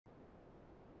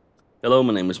Hello,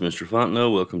 my name is Mr.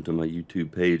 Fontenot. Welcome to my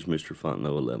YouTube page, Mr.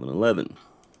 Fontenot 1111.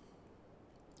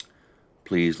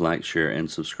 Please like, share, and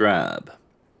subscribe.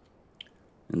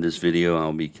 In this video,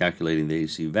 I'll be calculating the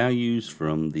AC values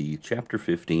from the Chapter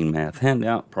 15 Math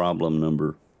Handout, problem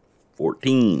number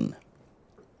 14.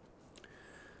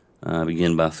 I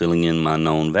begin by filling in my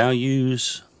known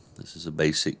values. This is a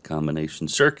basic combination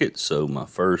circuit, so my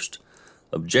first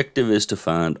objective is to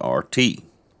find RT.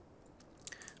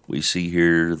 We see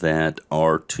here that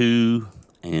R2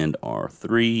 and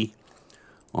R3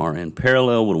 are in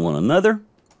parallel with one another.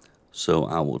 So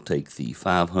I will take the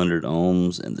 500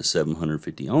 ohms and the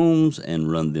 750 ohms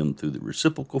and run them through the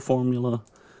reciprocal formula.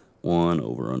 1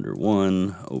 over under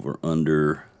 1 over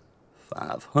under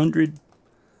 500.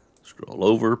 Scroll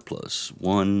over, plus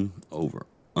 1 over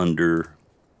under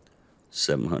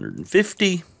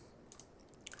 750.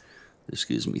 This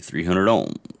gives me 300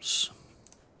 ohms.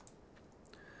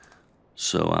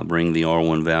 So I bring the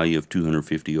R1 value of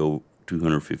 250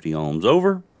 ohms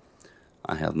over.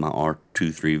 I have my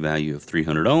R23 value of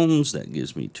 300 ohms. That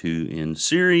gives me 2 in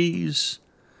series.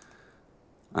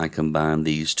 I combine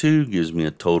these two, gives me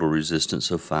a total resistance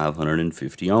of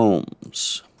 550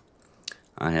 ohms.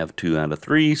 I have 2 out of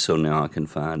 3, so now I can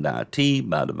find IT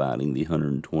by dividing the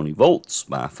 120 volts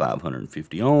by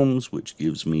 550 ohms, which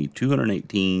gives me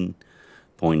 218.18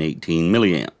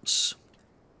 milliamps.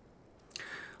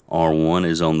 R1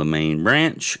 is on the main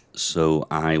branch, so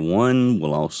I1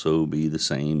 will also be the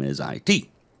same as IT.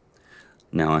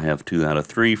 Now I have 2 out of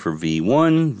 3 for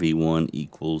V1. V1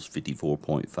 equals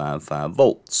 54.55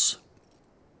 volts.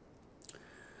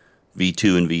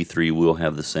 V2 and V3 will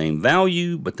have the same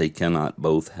value, but they cannot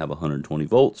both have 120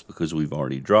 volts because we've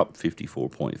already dropped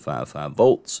 54.55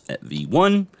 volts at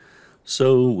V1.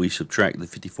 So we subtract the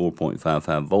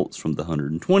 54.55 volts from the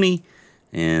 120,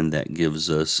 and that gives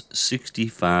us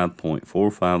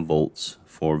 65.45 volts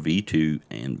for V2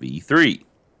 and V3.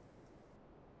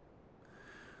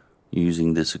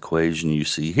 Using this equation you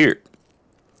see here.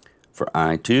 For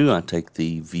I2, I take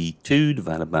the V2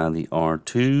 divided by the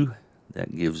R2.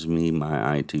 That gives me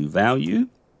my I2 value.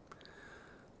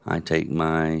 I take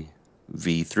my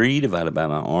V3 divided by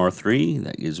my R3.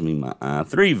 That gives me my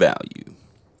I3 value.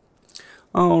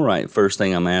 Alright, first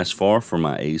thing I'm asked for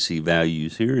my AC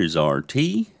values here is RT.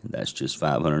 That's just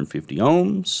 550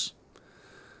 ohms.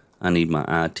 I need my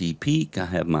IT peak. I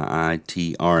have my IT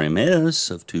RMS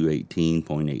of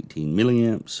 218.18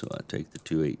 milliamps. So I take the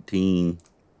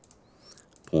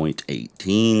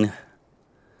 218.18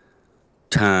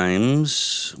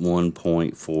 times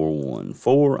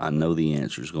 1.414. I know the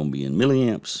answer is going to be in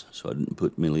milliamps, so I didn't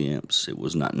put milliamps. It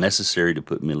was not necessary to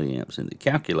put milliamps in the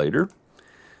calculator.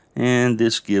 And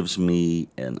this gives me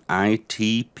an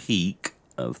IT peak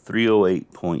of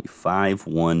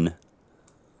 308.51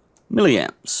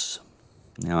 milliamps.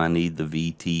 Now I need the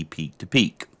VT peak to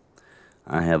peak.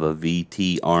 I have a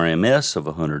VT RMS of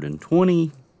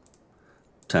 120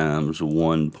 times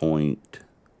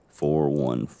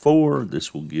 1.414.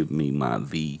 This will give me my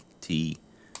VT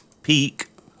peak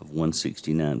of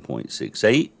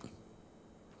 169.68.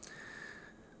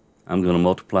 I'm going to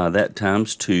multiply that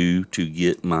times 2 to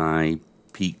get my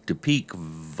peak-to-peak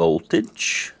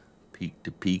voltage.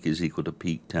 Peak-to-peak is equal to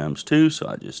peak times 2, so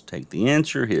I just take the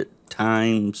answer, hit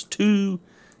times 2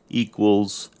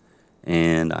 equals,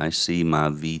 and I see my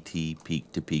VT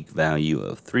peak-to-peak value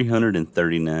of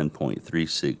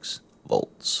 339.36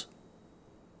 volts.